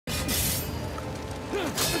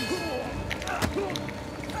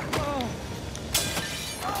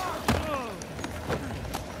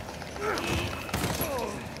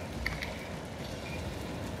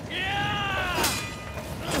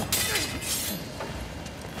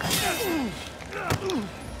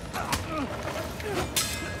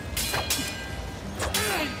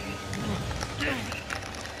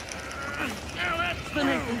The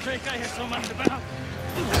Nathan Drake I hear so much about.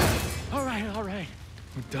 All right.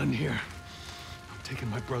 We're done here. I'm taking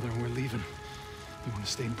my brother and we're leaving. You want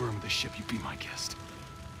to stay in Burma with the ship, you be my guest.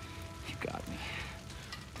 You got me.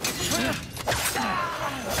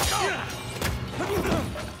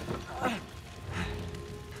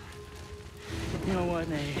 You know what,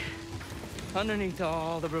 Nate? Underneath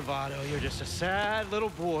all the bravado, you're just a sad little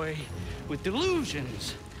boy with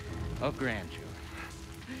delusions of grandeur.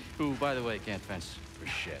 Who, by the way, can't fence for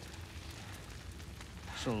shit.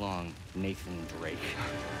 So long, Nathan Drake.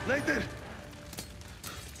 Nathan!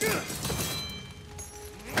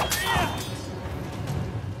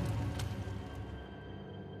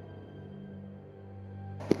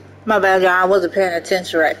 My bad, y'all. I wasn't paying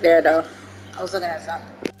attention right there, though. I was looking at something.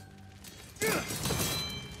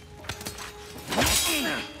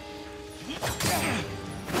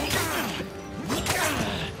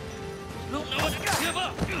 Don't know what to give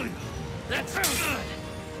up. That's good.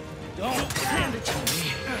 Don't hand it to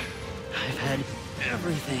me. I've had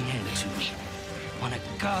everything handed to me on a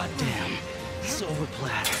goddamn silver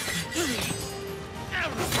platter.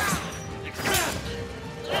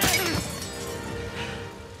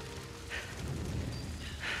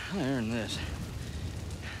 I earned this.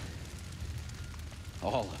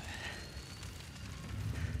 All of it.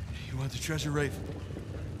 You want the treasure, Rafe?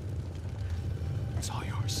 It's all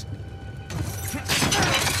yours.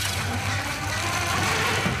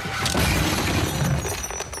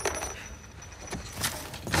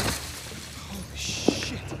 Holy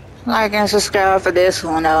shit. Like and subscribe for this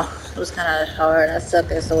one, though. It was kind of hard. I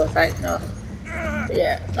suck at sword fighting, though.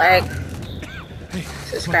 Yeah, like, Hey,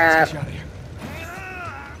 subscribe. come on, let's get you out of here.